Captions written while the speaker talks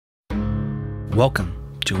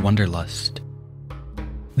Welcome to Wanderlust.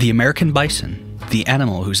 The American bison, the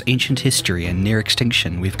animal whose ancient history and near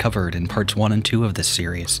extinction we've covered in parts 1 and 2 of this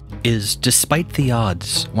series, is, despite the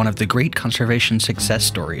odds, one of the great conservation success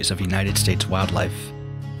stories of United States wildlife.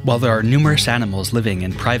 While there are numerous animals living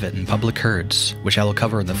in private and public herds, which I will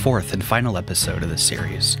cover in the 4th and final episode of this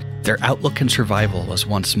series, their outlook and survival was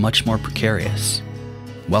once much more precarious.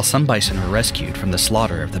 While some bison were rescued from the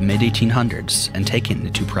slaughter of the mid-1800s and taken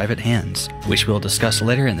into private hands, which we'll discuss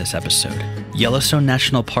later in this episode, Yellowstone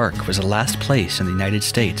National Park was the last place in the United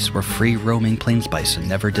States where free-roaming plains bison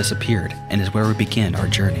never disappeared, and is where we begin our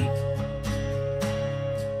journey.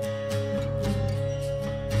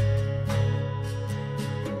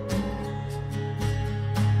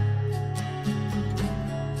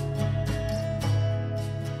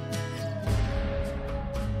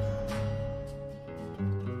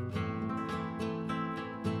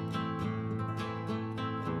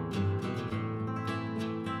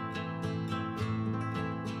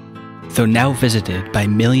 Though now visited by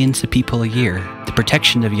millions of people a year, the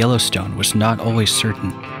protection of Yellowstone was not always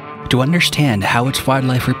certain. To understand how its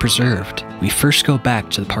wildlife were preserved, we first go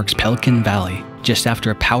back to the park's Pelican Valley, just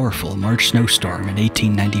after a powerful March snowstorm in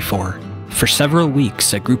 1894. For several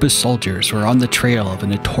weeks, a group of soldiers were on the trail of a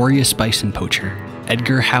notorious bison poacher,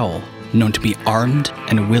 Edgar Howell, known to be armed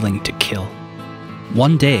and willing to kill.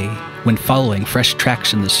 One day, when following fresh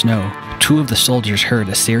tracks in the snow, two of the soldiers heard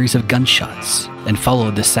a series of gunshots and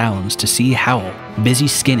followed the sounds to see Howell busy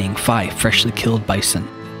skinning 5 freshly killed bison.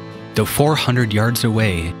 Though 400 yards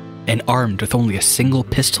away, and armed with only a single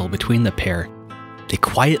pistol between the pair, they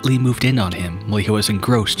quietly moved in on him while he was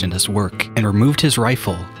engrossed in his work and removed his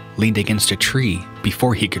rifle, leaned against a tree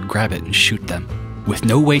before he could grab it and shoot them. With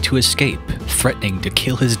no way to escape, threatening to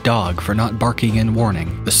kill his dog for not barking in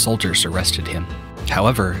warning, the soldiers arrested him.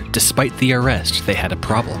 However, despite the arrest, they had a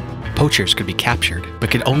problem. Poachers could be captured, but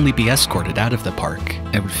could only be escorted out of the park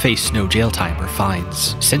and would face no jail time or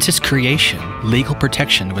fines. Since its creation, legal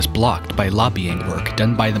protection was blocked by lobbying work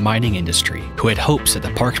done by the mining industry, who had hopes that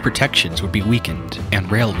the park's protections would be weakened and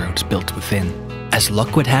railroads built within. As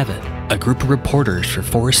luck would have it, a group of reporters for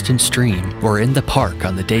Forest and Stream were in the park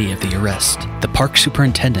on the day of the arrest. The park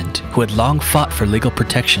superintendent, who had long fought for legal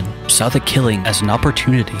protection, saw the killing as an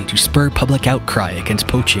opportunity to spur public outcry against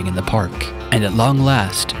poaching in the park, and at long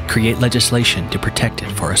last, create legislation to protect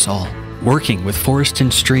it for us all. Working with Forest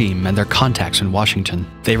and Stream and their contacts in Washington,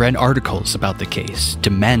 they ran articles about the case,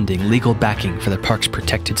 demanding legal backing for the park's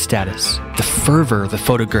protected status. The fervor the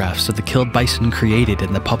photographs of the killed bison created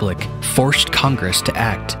in the public forced Congress to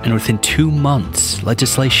act, and within 2 months,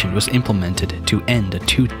 legislation was implemented to end a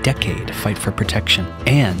 2-decade fight for protection.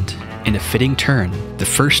 And, in a fitting turn, the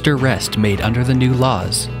first arrest made under the new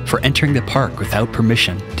laws for entering the park without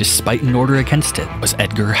permission, despite an order against it, was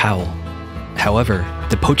Edgar Howell. However,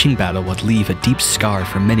 the poaching battle would leave a deep scar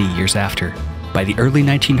for many years after. By the early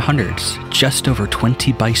 1900s, just over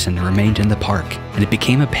 20 bison remained in the park, and it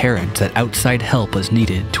became apparent that outside help was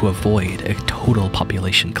needed to avoid a total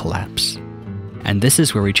population collapse. And this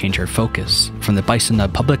is where we change our focus from the bison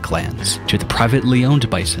on public lands to the privately owned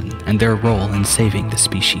bison and their role in saving the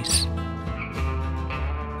species.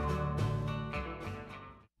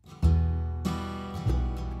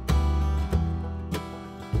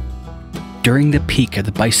 During the peak of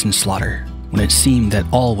the bison slaughter, when it seemed that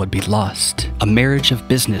all would be lost, a marriage of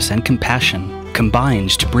business and compassion combined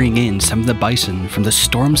to bring in some of the bison from the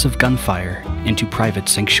storms of gunfire into private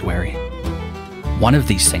sanctuary. One of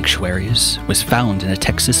these sanctuaries was found in a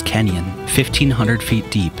Texas canyon 1,500 feet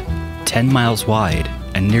deep, 10 miles wide,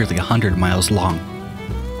 and nearly 100 miles long.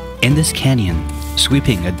 In this canyon,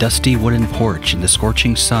 sweeping a dusty wooden porch in the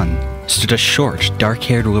scorching sun, stood a short,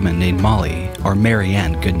 dark-haired woman named Molly, or Mary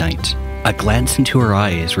Ann Goodnight. A glance into her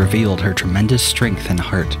eyes revealed her tremendous strength and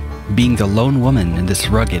heart. Being the lone woman in this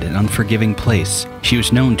rugged and unforgiving place, she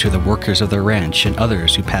was known to the workers of the ranch and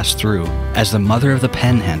others who passed through as the mother of the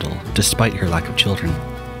panhandle, despite her lack of children.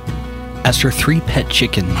 As her 3 pet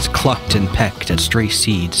chickens clucked and pecked at stray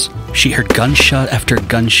seeds, she heard gunshot after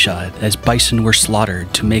gunshot as bison were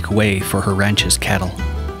slaughtered to make way for her ranch's cattle.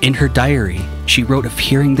 In her diary, she wrote of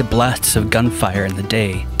hearing the blasts of gunfire in the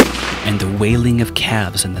day and the wailing of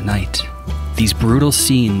calves in the night. These brutal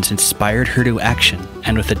scenes inspired her to action,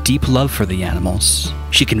 and with a deep love for the animals,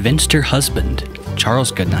 she convinced her husband,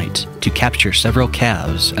 Charles Goodnight, to capture several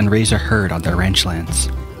calves and raise a herd on their ranch lands.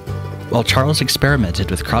 While Charles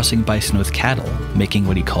experimented with crossing bison with cattle, making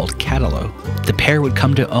what he called catalo, the pair would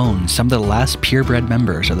come to own some of the last purebred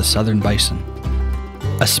members of the southern bison.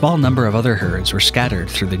 A small number of other herds were scattered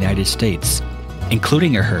through the United States,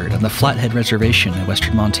 including a herd on the Flathead Reservation in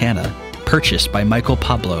western Montana, purchased by Michael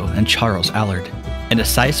Pablo and Charles Allard, and a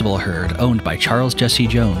sizable herd owned by Charles Jesse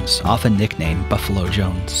Jones, often nicknamed Buffalo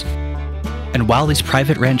Jones. And while these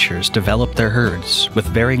private ranchers developed their herds with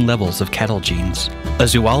varying levels of cattle genes, a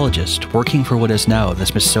zoologist working for what is now the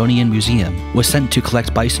Smithsonian Museum was sent to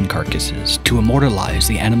collect bison carcasses to immortalize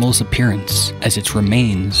the animal's appearance, as its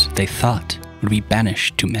remains, they thought, would be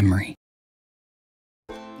banished to memory.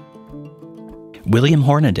 William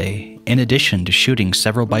Hornaday, in addition to shooting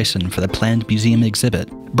several bison for the planned museum exhibit,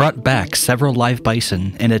 brought back several live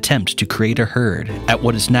bison in an attempt to create a herd at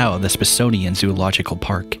what is now the Smithsonian Zoological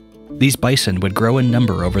Park. These bison would grow in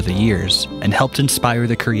number over the years and helped inspire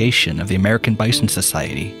the creation of the American Bison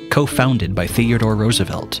Society, co-founded by Theodore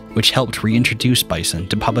Roosevelt, which helped reintroduce bison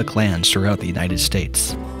to public lands throughout the United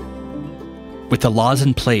States. With the laws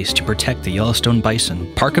in place to protect the Yellowstone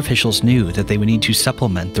bison, park officials knew that they would need to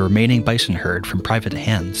supplement the remaining bison herd from private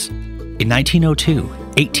hands. In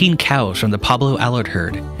 1902, 18 cows from the Pablo Allard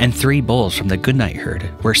herd and 3 bulls from the Goodnight herd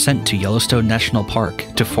were sent to Yellowstone National Park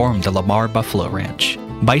to form the Lamar Buffalo Ranch.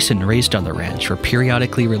 Bison raised on the ranch were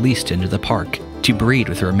periodically released into the park to breed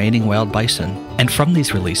with the remaining wild bison, and from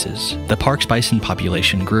these releases, the park's bison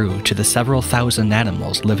population grew to the several thousand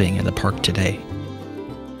animals living in the park today.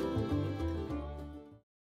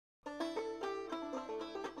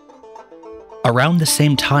 Around the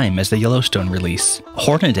same time as the Yellowstone release,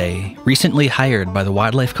 Hornaday, recently hired by the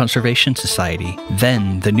Wildlife Conservation Society,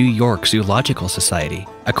 then the New York Zoological Society,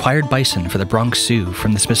 acquired bison for the Bronx Zoo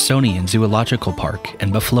from the Smithsonian Zoological Park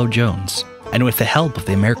and Buffalo Jones, and with the help of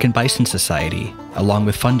the American Bison Society, along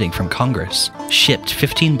with funding from Congress, shipped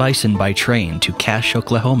 15 bison by train to Cache,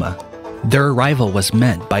 Oklahoma. Their arrival was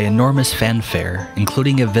met by enormous fanfare,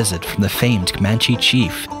 including a visit from the famed Comanche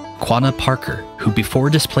chief, Quanah Parker, who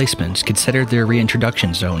before displacement considered their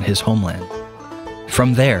reintroduction zone his homeland.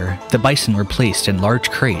 From there, the bison were placed in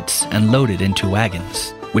large crates and loaded into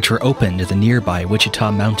wagons, which were opened at the nearby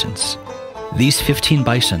Wichita Mountains. These 15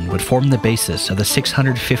 bison would form the basis of the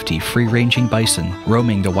 650 free-ranging bison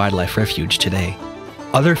roaming the wildlife refuge today.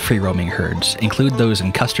 Other free-roaming herds include those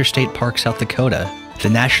in Custer State Park, South Dakota, the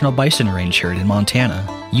National Bison Range herd in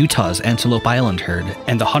Montana, Utah's Antelope Island herd,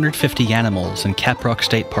 and the 150 animals in Caprock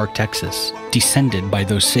State Park, Texas, descended by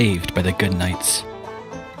those saved by the Good Knights.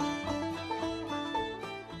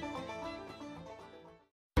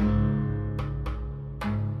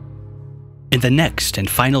 In the next and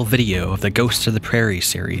final video of the Ghosts of the Prairie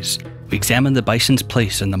series, we examine the bison's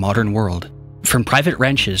place in the modern world. From private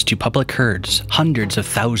ranches to public herds, hundreds of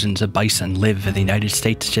thousands of bison live in the United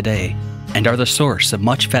States today, and are the source of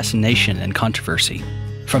much fascination and controversy.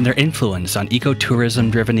 From their influence on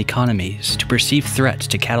ecotourism-driven economies to perceived threats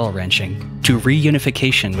to cattle ranching, to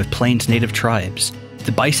reunification with Plains native tribes,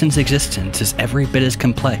 the bison's existence is every bit as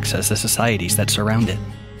complex as the societies that surround it.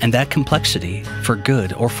 And that complexity, for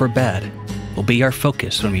good or for bad, will be our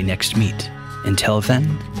focus when we next meet. Until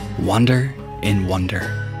then, wander in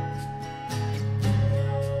wonder.